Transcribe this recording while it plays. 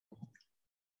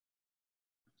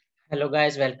Hello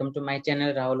guys, welcome to my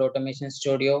channel Rahul Automation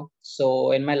Studio.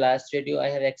 So in my last video, I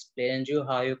have explained you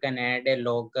how you can add a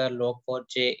logger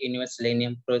log4j in your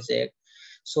Selenium project.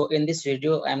 So in this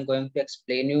video, I'm going to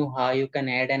explain you how you can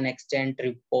add an extend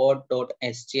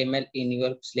report.html in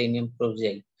your Selenium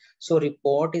project. So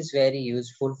report is very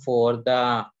useful for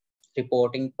the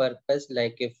reporting purpose.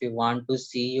 Like if you want to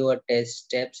see your test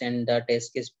steps and the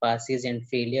test case passes and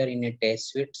failure in a test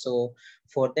suite. So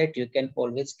for that, you can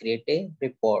always create a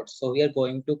report. So we are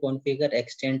going to configure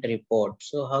extend report.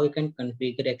 So how you can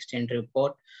configure extend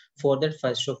report? For that,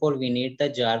 first of all, we need the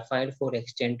jar file for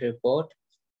extend report.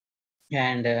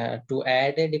 And to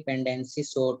add a dependency,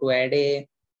 so to add a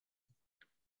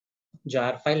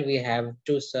jar file, we have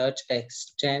to search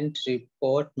extend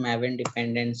report Maven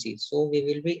dependency. So we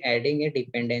will be adding a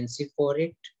dependency for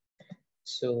it.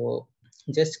 So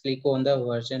just click on the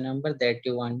version number that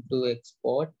you want to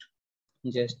export.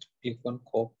 Just click on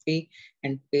copy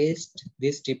and paste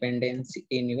this dependency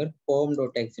in your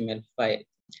form.xml file.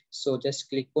 So just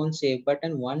click on save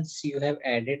button. Once you have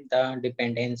added the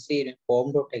dependency in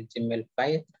form.xml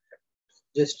file,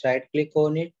 just right click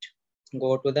on it,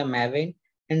 go to the Maven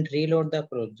and reload the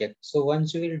project. So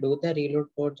once you will do the reload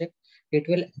project, it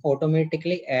will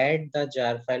automatically add the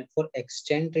jar file for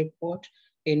extend report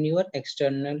in your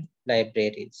external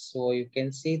libraries. So you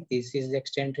can see this is the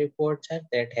extend report jar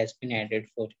that has been added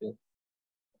for you.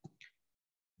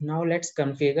 Now let's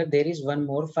configure. There is one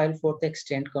more file for the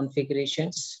extend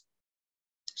configurations.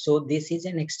 So this is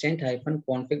an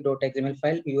extend-config.xml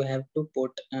file. You have to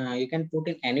put, you can put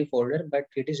in any folder, but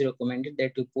it is recommended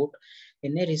that you put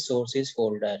in a resources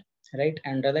folder, right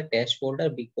under the test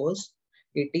folder, because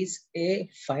it is a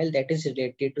file that is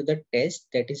related to the test,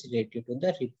 that is related to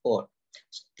the report.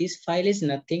 So this file is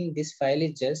nothing. This file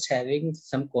is just having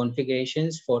some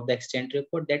configurations for the extend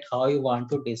report, that how you want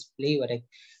to display your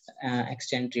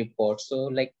extend report. So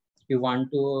like you want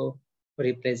to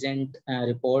represent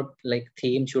report like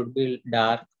theme should be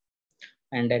dark,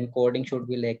 and then coding should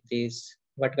be like this,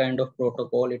 what kind of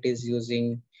protocol it is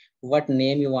using, what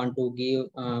name you want to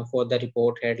give for the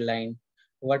report headline,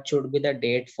 what should be the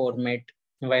date format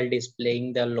while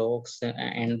displaying the logs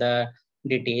and the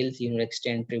details in your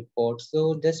extend report.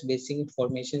 So just basic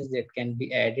information that can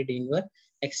be added in your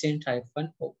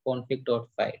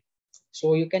extend-config.file.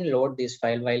 So you can load this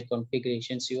file while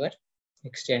configurations your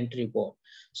extend report.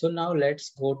 So now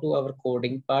let's go to our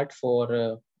coding part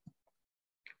for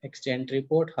extend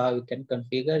report. How you can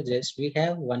configure. Just we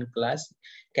have one class,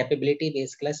 capability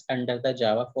base class under the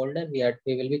Java folder. We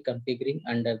will be configuring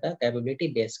under the capability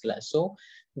base class. So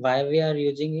why we are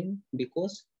using it?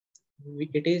 Because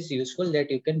it is useful that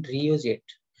you can reuse it.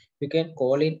 You can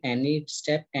call in any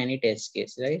step, any test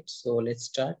case, right? So let's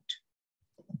start.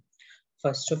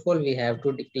 First of all, we have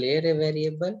to declare a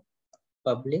variable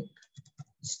public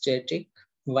static.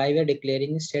 Why we are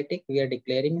declaring static? We are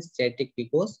declaring static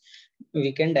because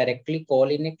we can directly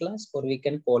call in a class, or we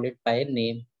can call it by a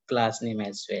name, class name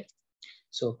as well.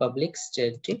 So public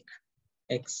static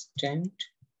extend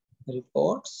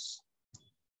reports,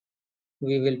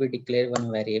 we will be declare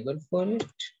one variable for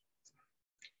it.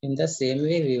 In the same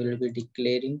way, we will be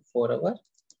declaring for our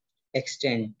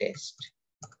extend test,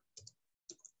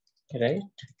 right?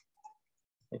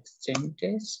 Extend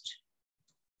test.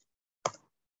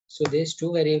 So there's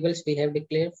two variables we have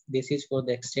declared. This is for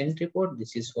the extend report.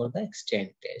 This is for the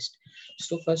extend test.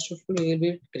 So first of all, we will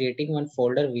be creating one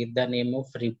folder with the name of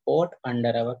report under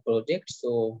our project.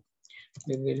 So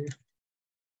we will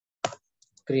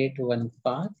create one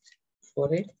path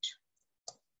for it.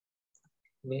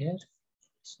 Where?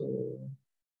 So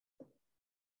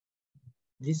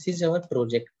this is our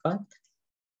project path,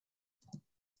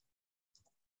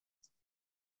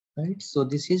 right? So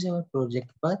this is our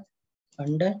project path.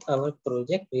 Under our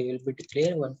project, we will be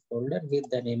declare one folder with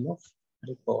the name of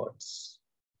reports.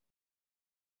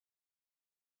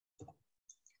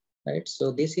 Right,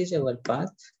 so this is our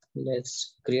path.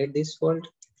 Let's create this folder.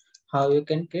 How you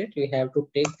can create? We have to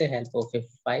take the help of a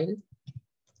file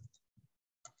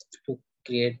to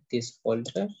create this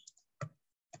folder.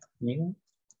 New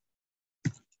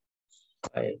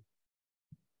file.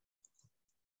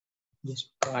 Just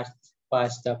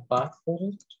pass the path for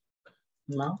it.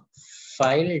 Now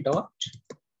file dot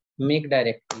make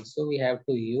directory. So we have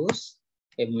to use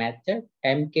a method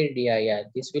mkdir.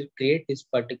 This will create this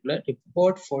particular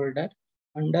report folder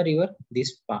under your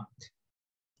this path.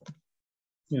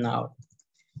 Now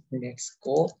let's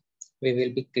go. We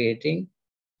will be creating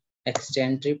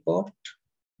extend report.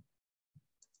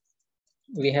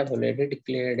 We have already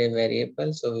declared a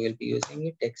variable, so we will be using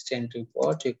it extend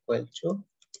report equal to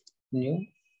new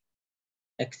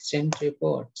extent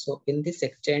report. So in this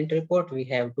extent report, we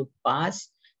have to pass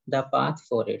the path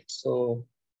for it. So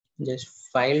just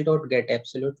file.get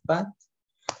absolute path.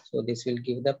 So this will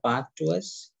give the path to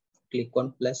us. Click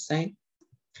on plus sign.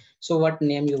 So what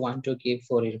name you want to give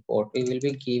for report? We will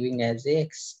be giving as a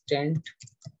extent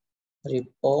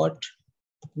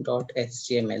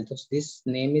report.html. So this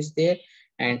name is there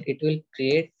and it will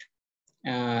create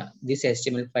this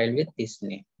HTML file with this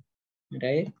name,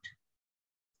 right?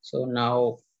 So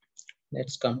now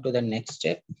let's come to the next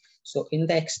step. So in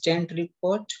the extent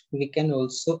report, we can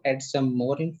also add some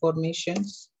more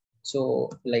informations. So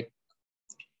like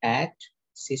add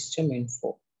system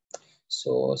info.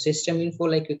 So system info,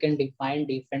 like you can define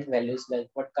different values, like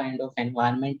what kind of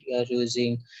environment you are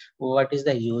using, what is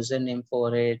the username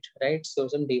for it, right? So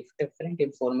some different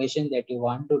information that you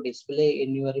want to display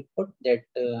in your report that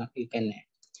you can add.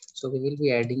 So we will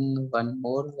be adding one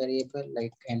more variable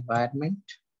like environment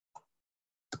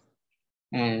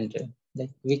and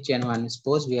like which environment.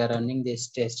 Suppose we are running this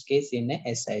test case in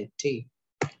a SIT.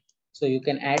 So you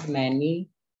can add many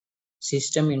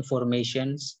system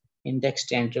informations in the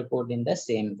extent report in the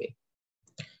same way.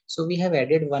 So we have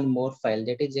added one more file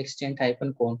that is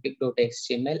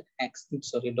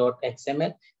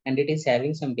extent-config.html, and it is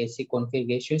having some basic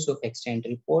configurations of extent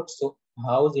report. So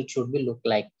how it should be look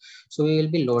like. So we will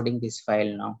be loading this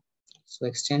file now. So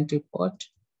extent report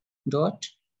dot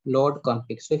load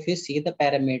config. So if you see the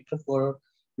parameter for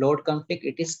load config,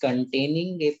 it is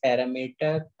containing a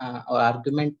parameter or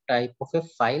argument type of a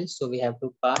file. So we have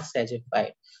to pass as a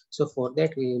file. So for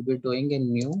that, we will be doing a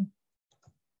new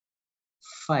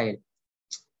file.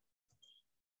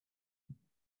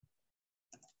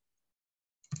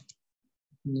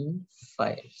 New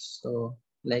file. So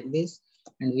like this,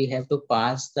 and we have to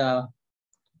pass the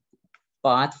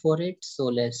path for it. So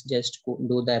let's just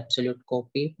do the absolute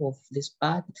copy of this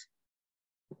path.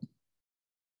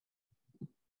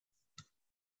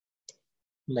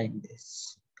 Like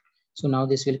this. So now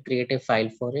this will create a file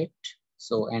for it.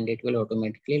 So, and it will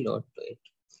automatically load to it.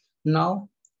 Now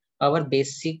our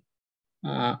basic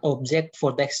object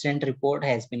for the extent report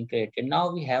has been created. Now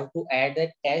we have to add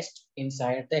a test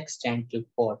inside the extent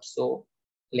report. So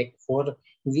like for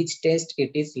which test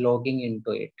it is logging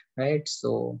into it, right?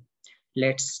 So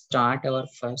let's start our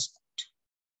first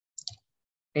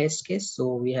test case.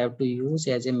 So we have to use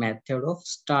as a method of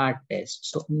start test.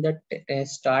 So in the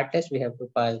start test, we have to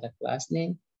pass the class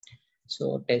name.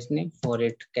 So test name for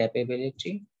it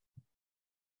capability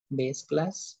base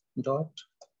class dot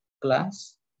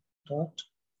class dot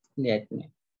get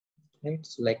name, right?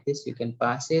 So like this, you can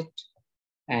pass it,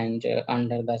 and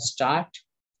under the start,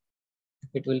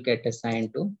 it will get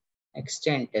assigned to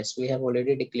extend test. We have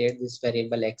already declared this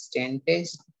variable extend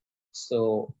test,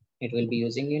 so it will be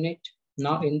using unit.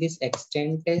 Now in this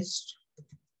extend test,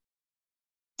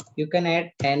 you can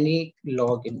add any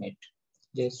log in it.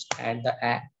 Just add the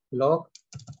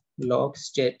log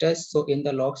status. So in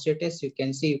the log status, you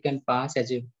can see you can pass as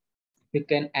a you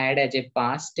can add as a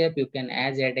pass step, you can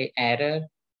add a error,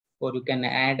 or you can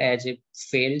add as a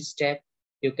fail step.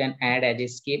 You can add as a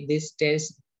skip this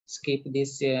test, skip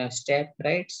this step,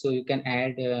 right? So you can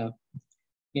add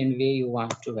in way you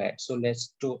want to add. So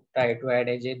let's try to add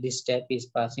as a this step is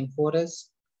passing for us.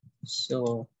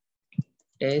 So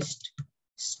test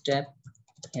step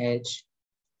edge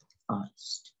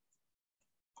passed.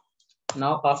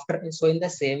 Now after, so in the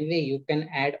same way, you can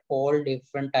add all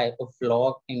different type of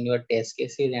log in your test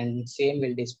cases, and same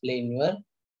will display in your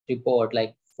report,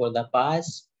 like for the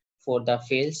pass, for the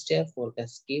fail step, for the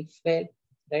skip fail,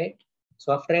 right?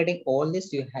 So after adding all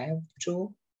this, you have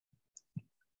to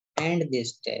end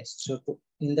this test. So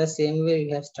in the same way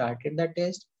you have started the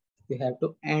test, you have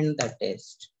to end the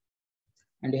test,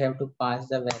 and you have to pass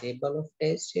the variable of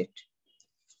test it.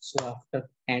 So after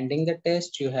ending the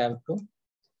test, you have to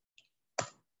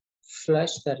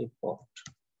flush the report.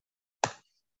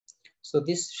 So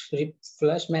this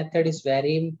flush method is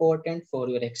very important for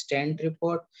your extend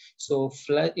report. So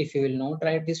flush, if you will not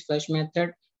write this flush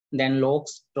method, then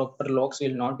proper logs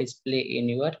will not display in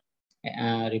your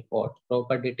report.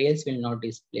 Proper details will not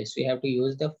display. So you have to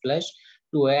use the flush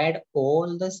to add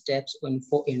all the steps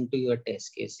info into your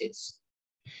test cases.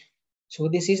 So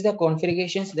this is the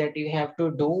configurations that you have to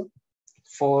do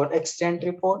for extend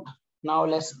report. Now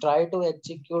let's try to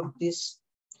execute this,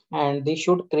 and they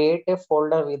should create a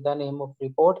folder with the name of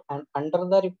report, and under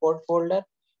the report folder,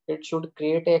 it should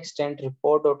create a extend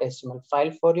report.html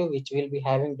file for you, which will be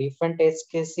having different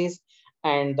test cases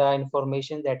and the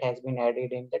information that has been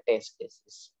added in the test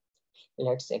cases.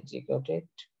 Let's execute it.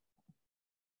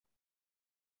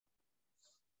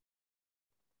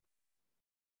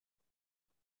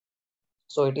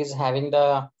 So it is having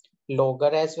the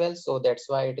logger as well. So that's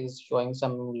why it is showing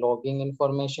some logging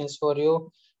informations for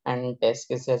you, and test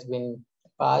case has been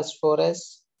passed for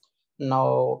us.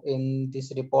 Now in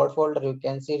this report folder, you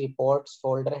can see reports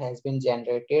folder has been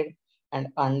generated, and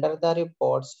under the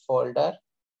reports folder,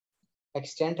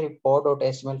 extent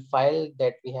report.html file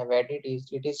that we have added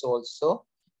is also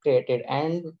created.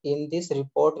 And in this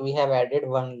report, we have added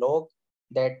one log,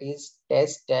 that is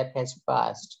test tab has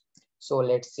passed. So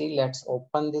let's see, let's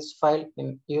open this file.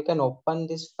 You can open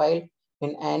this file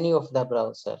in any of the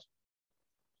browser.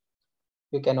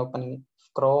 You can open in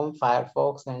Chrome,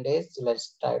 Firefox, and Edge.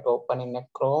 Let's try to open in a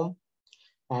Chrome.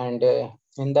 And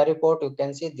in the report, you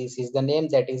can see this is the name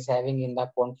that is having in the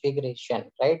configuration,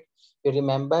 right? You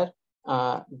remember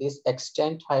this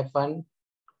extent hyphen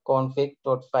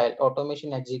config.file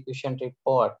automation execution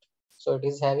report. So it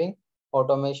is having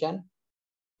automation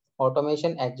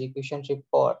execution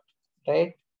report,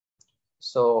 right?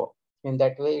 So in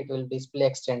that way, it will display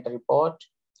extent report.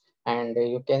 And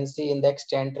you can see in the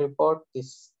extent report,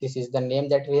 this is the name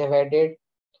that we have added.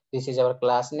 This is our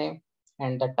class name,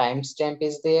 and the timestamp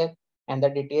is there, and the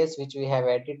details which we have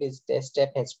added is test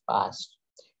step has passed,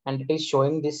 and it is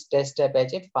showing this test step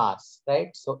as a pass, right?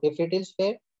 So if it is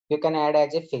failed, you can add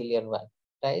as a failure one,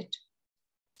 right?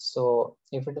 So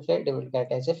if it is failed, it will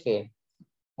get as a fail.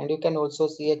 And you can also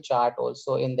see a chart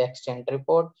also in the extent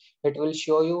report. It will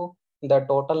show you the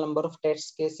total number of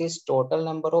test cases, total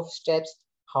number of steps,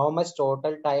 how much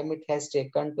total time it has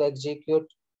taken to execute,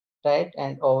 right?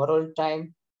 And overall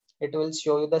time. It will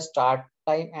show you the start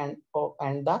time and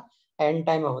the end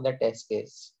time of the test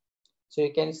case. So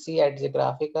you can see at the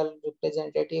graphical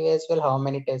representative as well how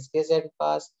many test cases have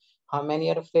passed, how many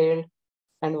are failed.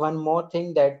 And one more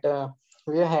thing that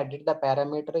we have added the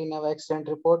parameter in our extent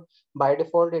report. By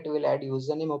default, it will add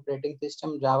username, operating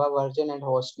system, Java version, and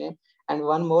host name. And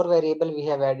one more variable we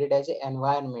have added as an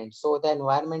environment. So the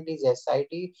environment is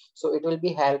SIT. So it will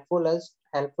be helpful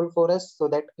for us so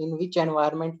that in which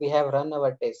environment we have run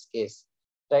our test case,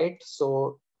 right?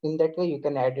 So in that way, you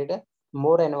can add it a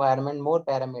more environment, more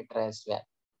parameter as well.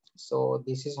 So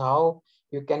this is how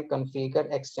you can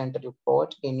configure extent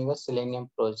report in your Selenium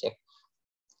project.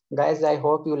 Guys, I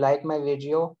hope you like my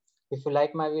video. If you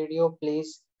like my video,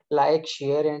 please like,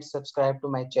 share, and subscribe to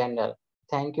my channel.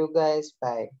 Thank you guys.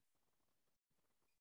 Bye.